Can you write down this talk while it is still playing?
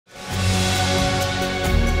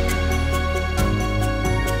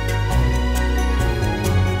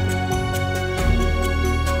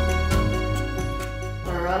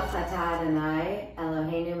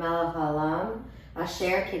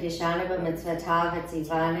asher kiddishanu b'mitzvotav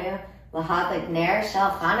v'tzivanu l'hadlik ner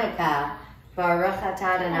shel Chanukah. Baruch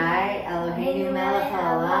atah Adonai Eloheinu melech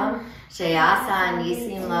haolam she'asa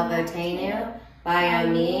nisim lavotenu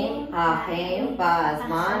b'yamim ha'hem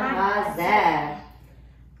ba'azman hazeh.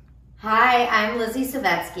 Hi, I'm Lizzie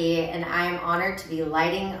Savetsky, and I am honored to be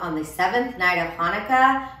lighting on the 7th night of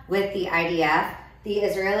Hanukkah with the IDF. The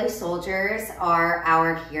Israeli soldiers are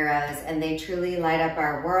our heroes, and they truly light up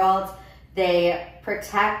our world. They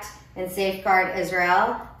protect and safeguard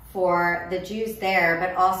Israel for the Jews there,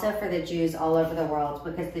 but also for the Jews all over the world,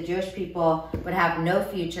 because the Jewish people would have no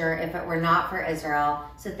future if it were not for Israel.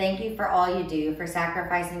 So thank you for all you do, for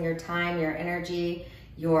sacrificing your time, your energy,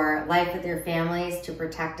 your life with your families to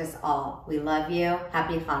protect us all. We love you.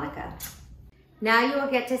 Happy Hanukkah. Now you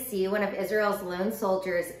will get to see one of Israel's lone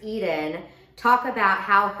soldiers, Eden, talk about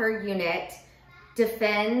how her unit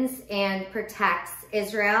defends and protects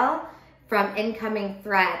Israel from incoming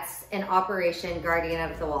threats in Operation Guardian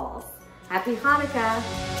of the Walls. Happy Hanukkah.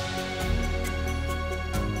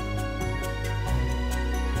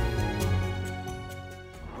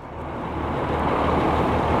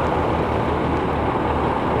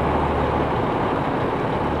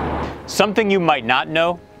 Something you might not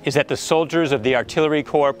know is that the soldiers of the Artillery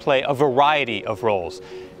Corps play a variety of roles.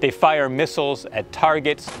 They fire missiles at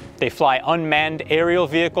targets, they fly unmanned aerial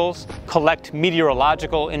vehicles, collect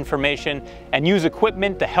meteorological information, and use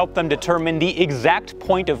equipment to help them determine the exact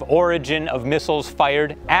point of origin of missiles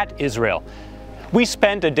fired at Israel. We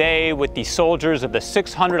spent a day with the soldiers of the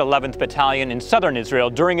 611th Battalion in southern Israel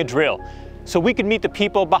during a drill, so we could meet the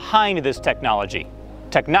people behind this technology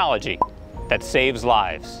that saves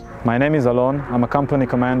lives. My name is Alon. I'm a company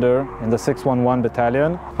commander in the 611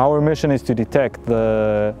 Battalion. Our mission is to detect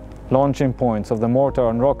the launching points of the mortar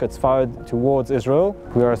and rockets fired towards Israel.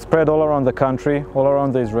 We are spread all around the country, all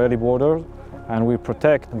around the Israeli border, and we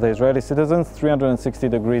protect the Israeli citizens 360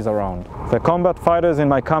 degrees around. The combat fighters in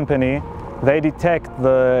my company, they detect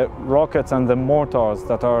the rockets and the mortars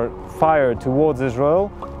that are fired towards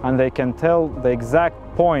Israel, and they can tell the exact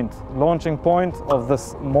launching point of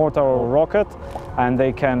this mortar or rocket, and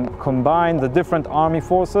they can combine the different army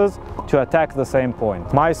forces to attack the same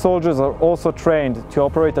point. My soldiers are also trained to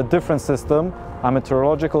operate a different system, a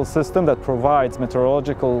meteorological system that provides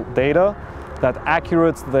meteorological data that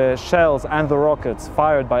accurates the shells and the rockets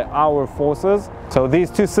fired by our forces. So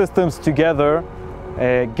these two systems together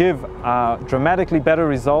give a dramatically better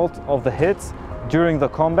result of the hits during the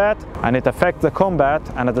combat, and it affects the combat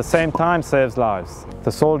and at the same time saves lives.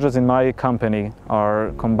 The soldiers in my company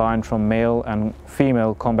are combined from male and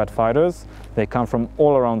female combat fighters. They come from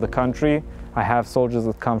all around the country. I have soldiers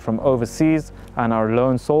that come from overseas and are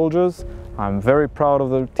lone soldiers. I'm very proud of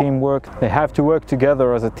the teamwork. They have to work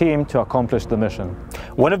together as a team to accomplish the mission.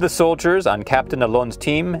 One of the soldiers on Captain Alon's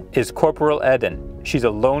team is Corporal Eden. She's a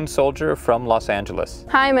lone soldier from Los Angeles.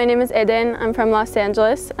 Hi, my name is Eden. I'm from Los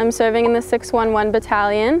Angeles. I'm serving in the 611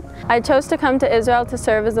 Battalion. I chose to come to Israel to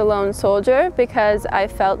serve as a lone soldier because I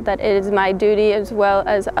felt that it is my duty, as well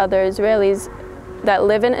as other Israelis that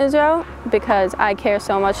live in Israel, because I care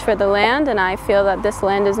so much for the land and I feel that this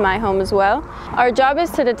land is my home as well. Our job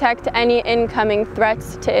is to detect any incoming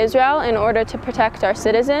threats to Israel in order to protect our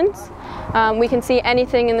citizens. We can see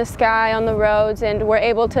anything in the sky, on the roads, and we're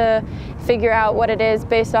able to figure out what it is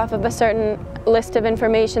based off of a certain list of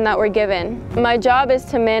information that we're given. My job is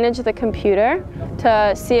to manage the computer,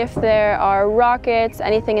 to see if there are rockets,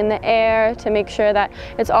 anything in the air, to make sure that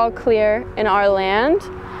it's all clear in our land.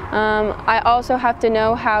 I also have to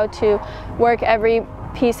know how to work every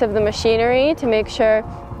piece of the machinery to make sure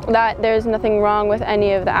that there's nothing wrong with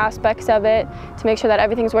any of the aspects of it, to make sure that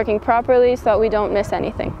everything's working properly so that we don't miss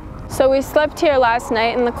anything. So we slept here last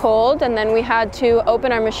night in the cold, and then we had to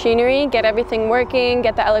open our machinery, get everything working,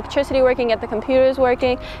 get the electricity working, get the computers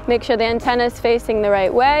working, make sure the antenna is facing the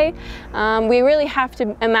right way. We really have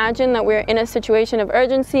to imagine that we're in a situation of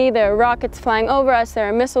urgency. There are rockets flying over us, there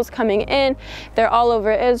are missiles coming in, they're all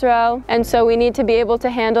over Israel, and so we need to be able to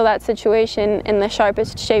handle that situation in the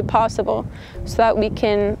sharpest shape possible so that we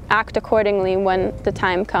can act accordingly when the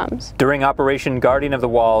time comes. During Operation Guardian of the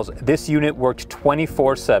Walls, this unit worked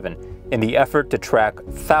 24/7 in the effort to track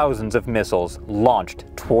thousands of missiles launched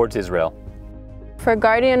towards Israel. For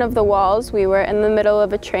Guardian of the Walls, we were in the middle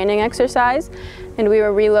of a training exercise and we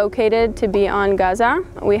were relocated to be on Gaza.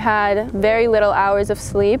 We had very little hours of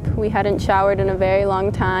sleep. We hadn't showered in a very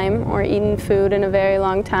long time or eaten food in a very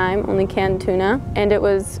long time, only canned tuna. And it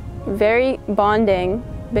was very bonding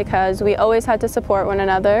because we always had to support one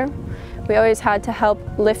another. We always had to help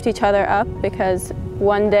lift each other up because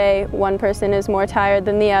one day one person is more tired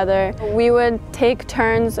than the other. We would take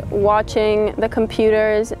turns watching the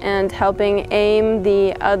computers and helping aim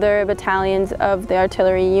the other battalions of the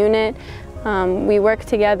artillery unit. We work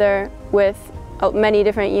together with many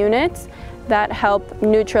different units that help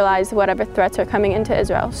neutralize whatever threats are coming into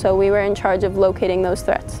Israel. So we were in charge of locating those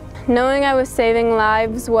threats. Knowing I was saving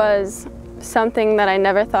lives was something that I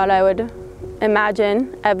never thought I would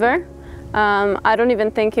imagine ever. I don't even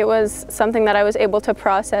think it was something that I was able to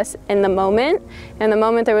process in the moment. In the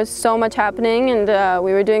moment there was so much happening, and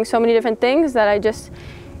we were doing so many different things that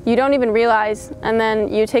you don't even realize, and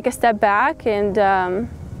then you take a step back and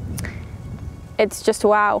it's just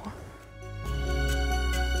wow.